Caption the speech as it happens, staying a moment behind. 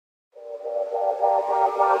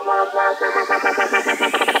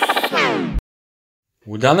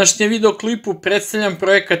U današnjem videoklipu predstavljam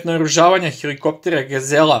projekat naoružavanja helikoptera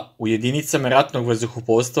Gazela u jedinicama ratnog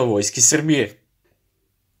vazduhoplovstva Vojske Srbije.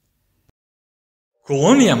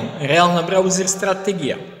 Kolonijama realna brauzer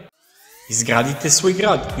strategija. Izgradite svoj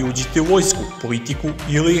grad i uđite u vojsku, politiku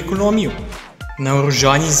ili ekonomiju.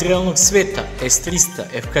 Naoružanje iz realnog sveta S-300,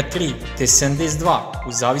 FK-3, T-72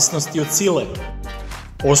 u zavisnosti od sile.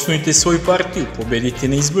 Osnujte svoju partiju, pobedite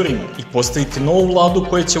na izborima i postavite novu vladu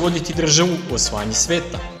koja će voditi državu u osvajanje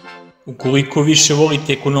sveta. Ukoliko više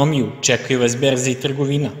volite ekonomiju, čekaju vas berza i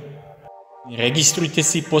trgovina. Registrujte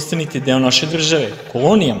se i postanite deo naše države,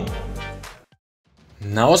 kolonijama.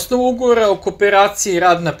 Na osnovu ugovora o kooperaciji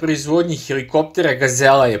rad na proizvodnji helikoptera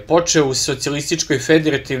Gazela je počeo u Socijalističkoj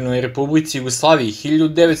Federativnoj Republici Jugoslaviji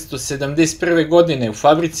 1971. godine u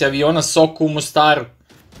fabrici aviona Soko u Mostaru.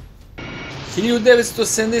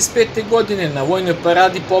 1975. godine na vojnoj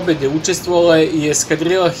paradi pobede učestvovala je i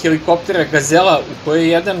eskadrila helikoptera Gazela u kojoj je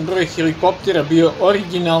jedan broj helikoptera bio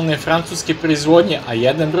originalne francuske proizvodnje, a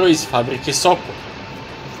jedan broj iz fabrike Soko.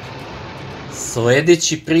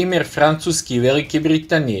 Sledeći primer Francuske i Velike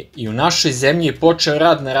Britanije i u našoj zemlji je počeo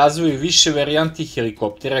rad na razvoju više varijanti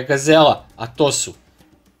helikoptera Gazela, a to su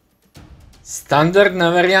standardna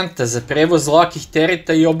varijanta za prevoz lakih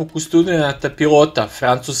tereta i obuku studenata pilota,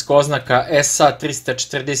 francuska oznaka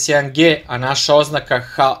SA-341G, a naša oznaka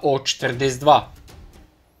HO-42.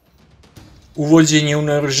 Uvođenje u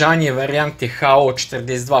naoružanje varijante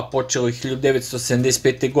HO-42 počelo je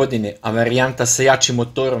 1975. godine, a varijanta sa jačim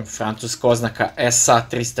motorom, francuska oznaka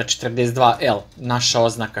SA-342L, naša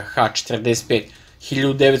oznaka H-45,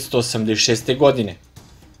 1986. godine.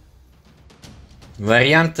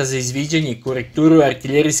 Varijanta za izviđanje i korekturu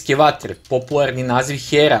artiljerijske vatre, popularni naziv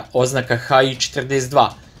hera, oznaka HI-42.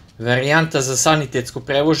 Varijanta za sanitetsko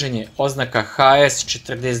prevoženje, oznaka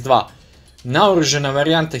HS-42. Naoružana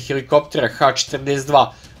varijanta helikoptera H-42,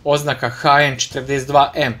 oznaka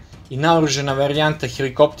HN-42M i naoružana varijanta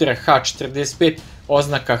helikoptera H-45,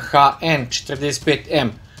 oznaka HN-45M.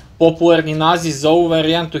 Popularni naziv za ovu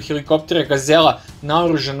varijantu helikoptera Gazela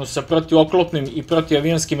naoružanu sa protivoklopnim i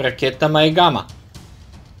protiavionskim raketama je gama.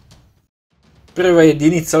 Prva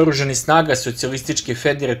jedinica oružanih snaga Socijalističke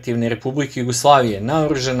Federativne Republike Jugoslavije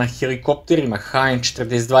naoružana helikopterima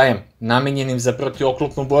HN-42M, namenjenim za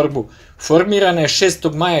protioklopnu borbu, formirana je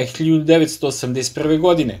 6. maja 1981.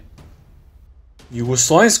 godine.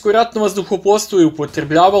 Jugoslovensko ratno vazduhoplovstvo je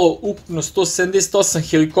upotrebljavalo ukupno 178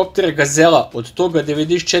 helikoptera Gazela, od toga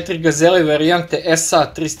 94 Gazele varijante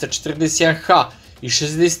SA-341H i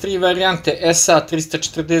 63 varijante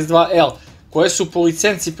SA-342L, koje su po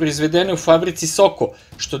licenci proizvedene u fabrici Soko,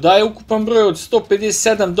 što daje ukupan broj od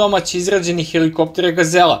 157 domaće izrađenih helikoptera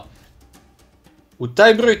Gazela. U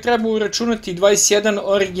taj broj treba uračunati 21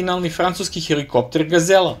 originalni francuski helikopter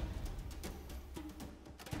Gazela.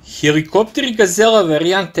 Helikopteri Gazela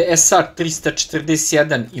varijante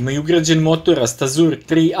SA-341 imaju ugrađen motor Astazur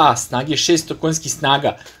 3A snage 600 konjskih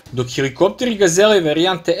snaga, dok helikopteri Gazele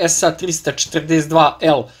varijante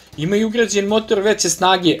SA-342L imaju ugrađen motor veće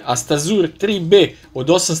snage Astazur 3B od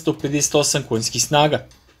 858 konjskih snaga.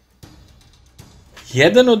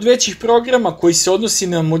 Jedan od većih programa koji se odnosi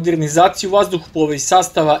na modernizaciju vazduhoplova i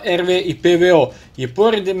sastava RV i PVO je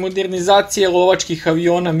pored modernizacije lovačkih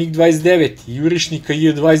aviona MiG-29 i jurišnika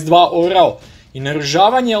J-22 orao i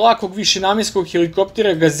naoružavanje lakog višenamenskog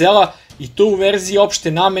helikoptera Gazela i to u verziji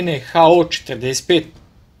opšte namene HO-45.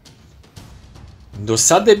 Do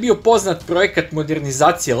sada je bio poznat projekat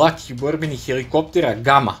modernizacije lakih borbenih helikoptera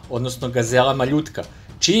Gama, odnosno Gazela maljutka,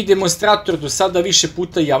 čiji je demonstrator do sada više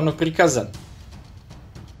puta javno prikazan.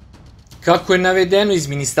 Kako je navedeno iz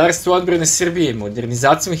Ministarstva odbrane Srbije,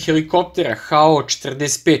 modernizacijom helikoptera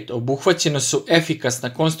HO-45 obuhvaćena su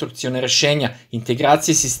efikasna konstrukciona rešenja,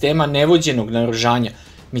 integracije sistema nevođenog naoružanja,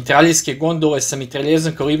 mitraljezske gondole sa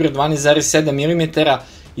mitraljezom kalibra 12,7 mm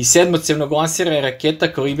i sedmocevnog lansera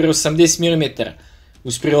raketa kalibra 80 mm,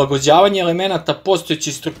 uz prilagođavanje elemenata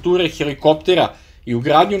postojeće strukture helikoptera i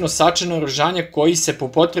ugradnju nosača naoružanja koji se po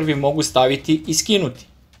potrebi mogu staviti i skinuti.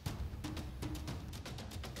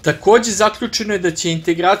 Takođe zaključeno je da će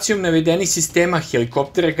integracijom navedenih sistema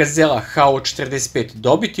helikoptera Gazela HO-45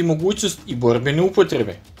 dobiti mogućnost i borbene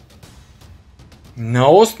upotrebe. Na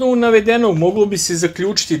osnovu navedenog moglo bi se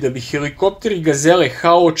zaključiti da bi helikopteri Gazele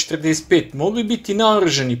HO-45 mogli biti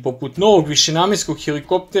naoružani poput novog višenamenskog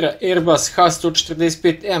helikoptera Airbus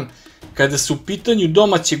H-145M kada su u pitanju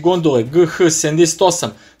domaće gondole GH-78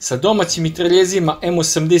 sa domaćim mitraljezima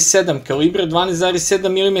M87 kalibra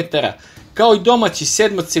 12,7 mm, kao i domaći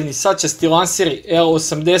sedmocevni sačasti lanseri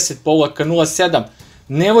L-80-07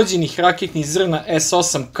 nevođenih raketnih zrna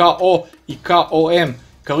S-8 KO i KOM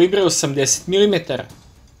kalibre 80 mm.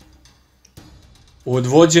 Od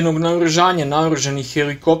vođenog naoružanja naoružani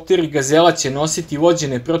helikopteri Gazela će nositi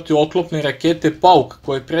vođene protivoklopne rakete pauk,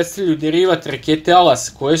 koje predstavljaju derivat rakete Alas,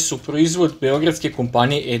 koje su proizvod beogradske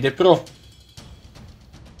kompanije ED-Pro.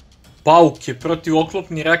 Pauk je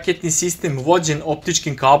protivoklopni raketni sistem vođen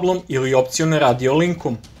optičkim kablom ili opciono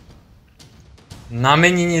radiolinkom.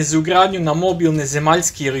 Namenjen je za ugradnju na mobilne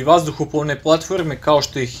zemaljske ili vazduhoplovne platforme kao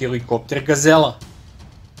što je helikopter Gazela.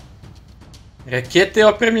 Raketa je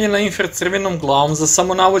opremljena infracrvenom glavom za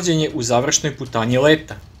samonavođenje u završnoj putanji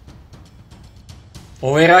leta.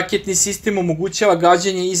 Ovaj raketni sistem omogućava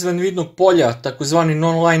gađanje izvan vidnog polja, takozvani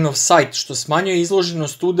non-line of sight, što smanjuje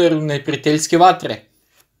izloženost udaru neprijateljske vatre.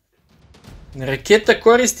 Raketa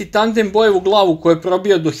koristi tandem bojevu glavu koja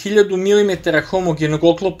probija do 1000 mm homogenog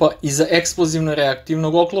oklopa iza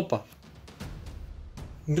eksplozivno-reaktivnog oklopa.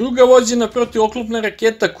 Druga vođena protivoklopna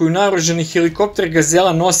raketa koju naoružani helikopter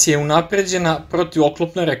Gazela nosi je unapređena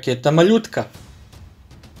protivoklopna raketa Maljutka.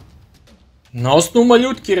 Na osnovu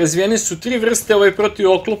Maljutke razvijene su tri vrste ove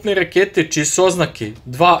protivoklopne rakete čije su oznake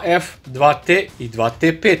 2F, 2T i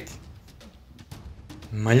 2T5.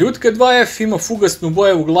 Maljutka 2F ima fugasnu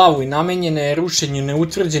bojevu glavu i namenjena je rušenju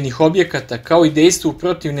neutvrđenih objekata kao i dejstvu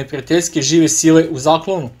protiv neprijateljske žive sile u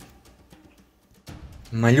zaklonu.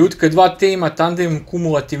 Maljutka 2T ima tandem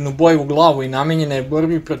kumulativnu bojevu glavu i namenjena je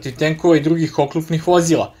borbi protiv tenkova i drugih oklopnih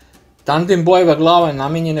vozila. Tandem bojeva glava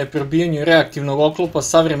namenjena je probijanju reaktivnog oklopa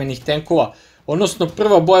savremenih tenkova, odnosno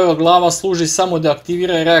prva bojeva glava služi samo da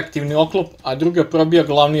aktivira reaktivni oklop, a druga probija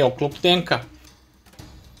glavni oklop tenka.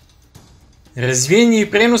 Razvijen je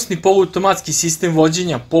i prenosni poluautomatski sistem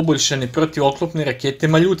vođenja poboljšane protivoklopne rakete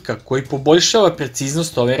Maljutka, koji poboljšava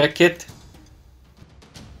preciznost ove rakete.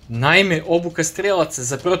 Naime, obuka strelaca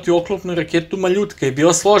za protivoklopnu raketu Maljutka je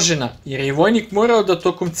bila složena, jer je vojnik morao da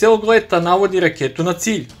tokom celog leta navodi raketu na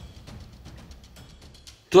cilj.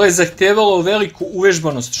 To je zahtevalo veliku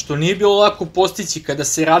uvežbanost, što nije bilo lako postići kada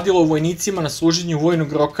se radilo o vojnicima na služenju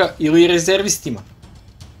vojnog roka ili rezervistima.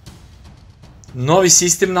 Novi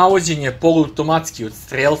sistem navođenja je poluautomatski, od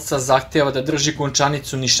strelca zahteva da drži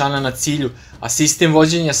končanicu nišana na cilju, a sistem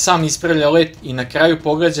vođenja sam ispravlja let i na kraju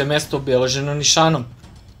pogađa mesto obeleženo nišanom.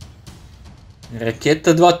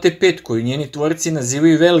 Raketa 2T5, koju njeni tvorci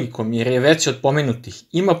nazivaju velikom jer je veća od pomenutih,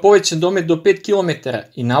 ima povećan domet do 5 km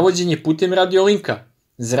i navođenje putem radiolinka.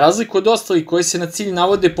 Za razliku od ostalih koje se na cilj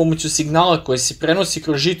navode pomoću signala koje se prenosi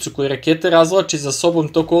kroz žicu koju raketa razvlači za sobom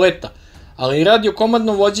toko leta, ali i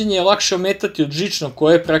radiokomadno vođenje je lakše ometati od žičnog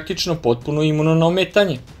koje je praktično potpuno imuno na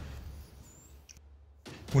ometanje.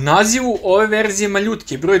 U nazivu ove verzije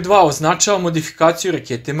Maljutke broj 2 označava modifikaciju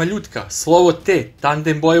rakete Maljutka, slovo T,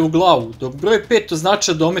 tandem bojevu glavu, dok broj 5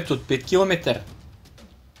 označava domet od 5 km.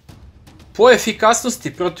 Po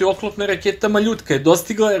efikasnosti protivoklopna raketa Maljutka je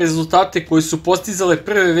dostigla rezultate koje su postizale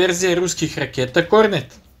prve verzije ruskih raketa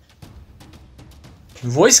Kornet.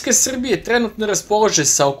 Vojska Srbije trenutno raspolaže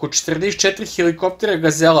sa oko 44 helikoptera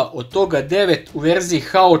Gazela, od toga 9 u verziji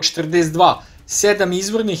HO-42, 7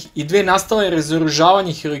 izvornih i 2 nastale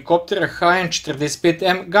razoružavanje helikoptera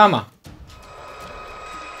HN-45M gama.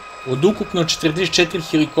 Od ukupno 44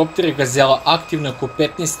 helikoptera Gazela aktivno oko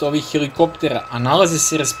 15 ovih helikoptera, a nalaze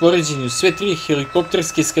se raspoređeni u sve tri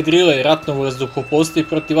helikopterske eskadrile ratnog vazduhoplovstva i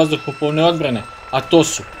protivvazduhoplovne odbrane, a to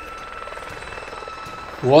su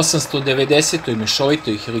u 890.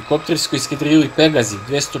 mešovitoj helikopterskoj eskadrili Pegazi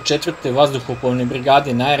 204. vazduhoplovne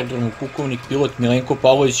brigade na aerodromu pukovnik pilot Milenko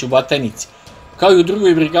Pavlović u Batajnici, kao i u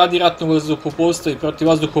drugoj brigadi ratnog vazduhoplovstva i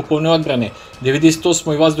protivvazduhoplovne odbrane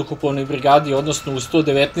 98. vazduhoplovnoj brigadi, odnosno u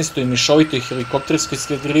 119. mešovitoj helikopterskoj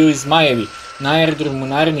eskadrili Zmajevi na aerodromu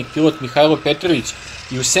narednik pilot Mihajlo Petrović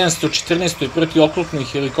i u 714. protivoklopnoj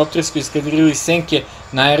helikopterskoj eskadrili Senke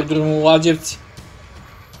na aerodromu Lađevci.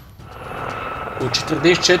 U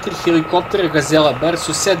 44 helikoptera Gazela bar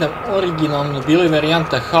su 7 originalno bile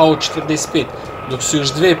varijanta HO-45, dok su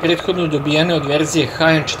još dve prethodno dobijene od verzije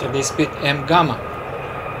HN-45M gama.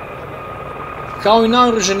 Kao i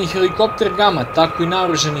naoružani helikopter gama, tako i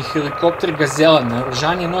naoružani helikopter Gazela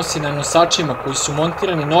naoružanje nosi na nosačima koji su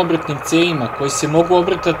montirani na obratnim cevima koji se mogu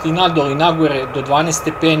obrtati nadol i nagore do 12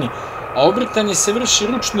 stepeni, a obrtanje se vrši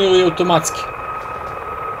ručno ili automatski.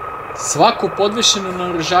 Svako podvešeno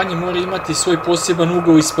naoružanje mora imati svoj poseban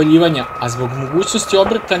ugao ispaljivanja, a zbog mogućnosti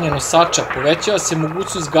obrtanja nosača povećava se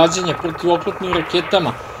mogućnost gađanja protivoklopnim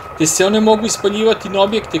raketama, te se one mogu ispaljivati na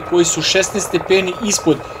objekte koji su 16 stepeni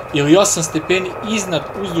ispod ili 8 stepeni iznad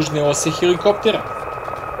uzdužne ose helikoptera.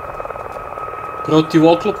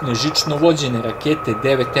 Protivoklopne žično vođene rakete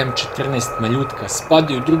 9M14 Maljutka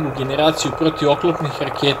spadaju u drugu generaciju protivoklopnih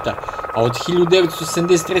raketa, a od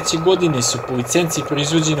 1973. godine su po licenciji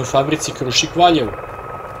proizvođene u fabrici Krušik Valjevo.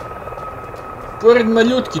 Pored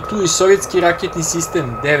Maljutki tu je i sovjetski raketni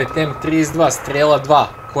sistem 9M32 Strela 2,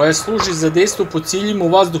 koja služi za dejstvo po ciljima u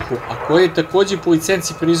vazduhu, a koja je takođe po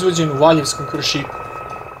licenciji proizvođen u Valjevskom Krušiku.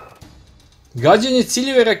 Gađanje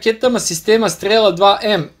ciljeve raketama sistema Strela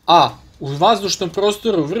 2M-A u vazdušnom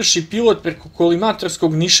prostoru vrši pilot preko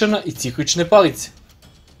kolimatorskog nišana i ciklične palice.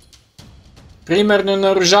 Primarno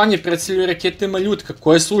naoružanje predstavljaju rakete Maljutka,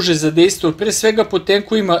 koje služe za dejstvo pre svega po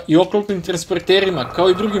tenkovima i oklopnim transporterima, kao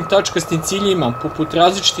i drugim tačkastim ciljima, poput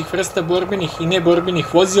različitih vrsta borbenih i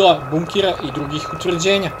neborbenih vozila, bunkira i drugih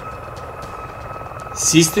utvrđenja.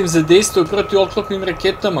 Sistem za dejstvo protivoklopnim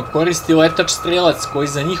raketama koristi letač strelac koji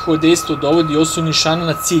za njihovo dejstvo dovodi osu nišana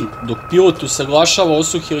na cilj, dok pilot usaglašava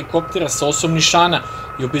osu helikoptera sa osom nišana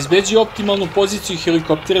i obezbeđuje optimalnu poziciju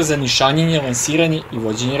helikoptera za nišanjenje, lansiranje i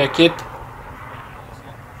vođenje rakete.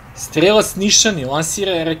 Strelac nišani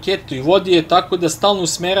lansira raketu i vodi je tako da stalno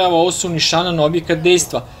usmerava osu nišana na objekat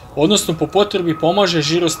dejstva, odnosno po potrebi pomaže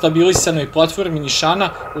žirostabilisanoj platformi nišana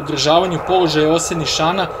u održavanju položaja ose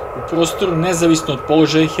nišana u prostoru nezavisno od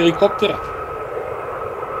položaja helikoptera.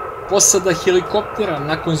 Posada helikoptera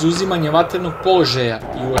nakon zauzimanja vatrenog položaja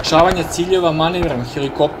i uočavanja ciljeva manevrom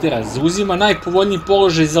helikoptera zauzima najpovoljniji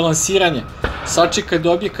položaj za lansiranje, sačeka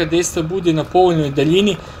da objekat dejstva bude na povoljnoj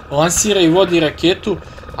daljini, lansira i vodi raketu,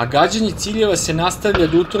 a gađanje ciljeva se nastavlja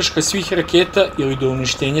do utroška svih raketa ili do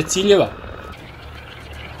uništenja ciljeva.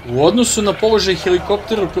 U odnosu na položaj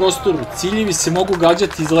helikoptera u prostoru, ciljevi se mogu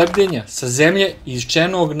gađati iz lebdenja, sa zemlje i iz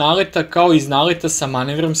čenovog naleta kao i iz naleta sa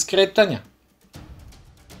manevrom skretanja.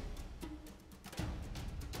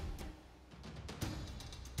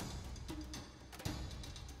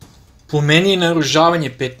 Po meni je naoružavanje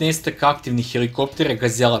 15 aktivnih helikoptera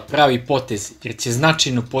Gazela pravi potez, jer će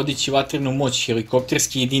značajno podići vatrenu moć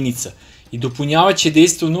helikopterskih jedinica i dopunjavaće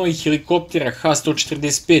dejstvo novih helikoptera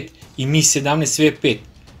H-145 i Mi-17V5.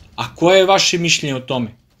 A koje je vaše mišljenje o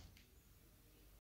tome?